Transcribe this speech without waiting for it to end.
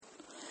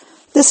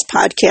This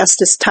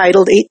podcast is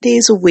titled 8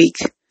 Days a Week.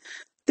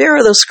 There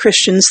are those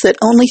Christians that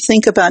only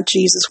think about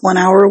Jesus 1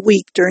 hour a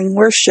week during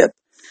worship.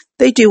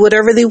 They do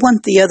whatever they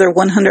want the other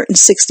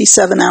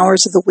 167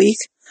 hours of the week.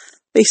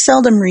 They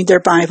seldom read their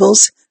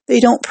Bibles, they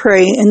don't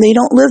pray, and they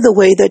don't live the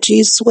way that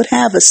Jesus would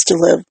have us to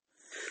live.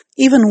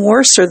 Even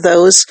worse are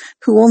those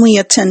who only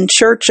attend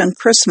church on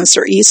Christmas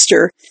or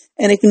Easter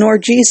and ignore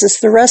Jesus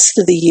the rest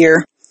of the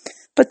year.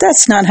 But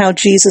that's not how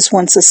Jesus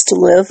wants us to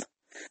live.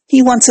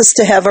 He wants us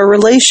to have a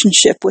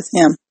relationship with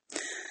Him.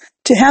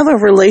 To have a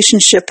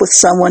relationship with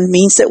someone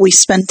means that we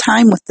spend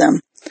time with them.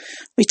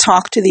 We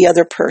talk to the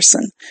other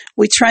person.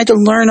 We try to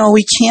learn all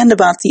we can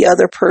about the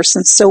other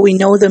person so we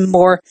know them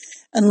more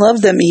and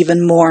love them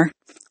even more.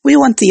 We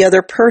want the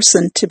other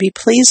person to be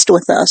pleased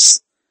with us.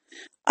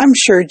 I'm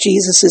sure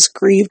Jesus is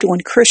grieved when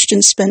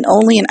Christians spend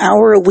only an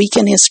hour a week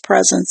in His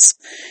presence,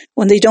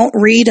 when they don't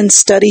read and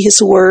study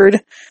His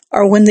Word,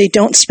 or when they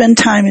don't spend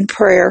time in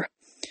prayer.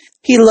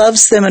 He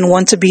loves them and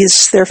wants to be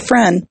their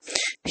friend.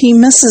 He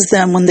misses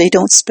them when they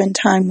don't spend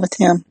time with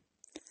Him.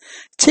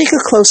 Take a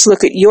close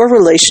look at your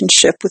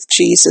relationship with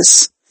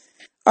Jesus.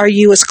 Are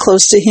you as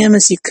close to Him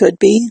as you could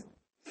be?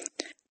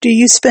 Do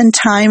you spend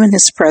time in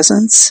His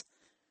presence,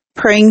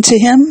 praying to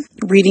Him,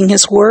 reading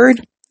His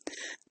Word?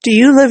 Do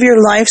you live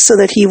your life so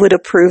that He would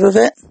approve of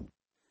it?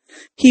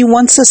 He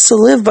wants us to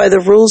live by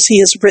the rules He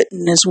has written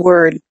in His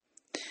Word.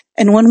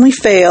 And when we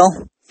fail,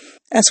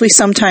 as we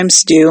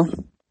sometimes do,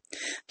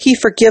 He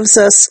forgives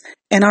us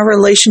and our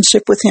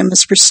relationship with Him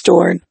is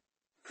restored.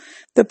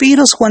 The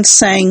Beatles once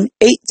sang,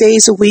 8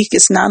 days a week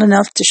is not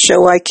enough to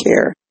show I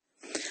care.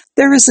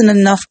 There isn't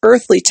enough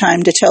earthly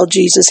time to tell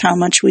Jesus how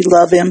much we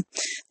love Him,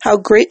 how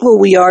grateful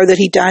we are that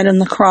He died on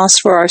the cross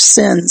for our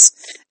sins,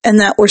 and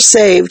that we're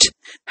saved.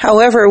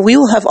 However, we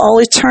will have all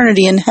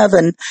eternity in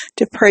heaven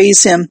to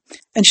praise Him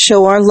and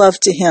show our love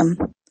to Him.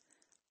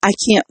 I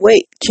can't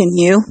wait, can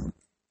you?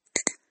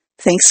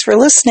 Thanks for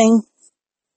listening.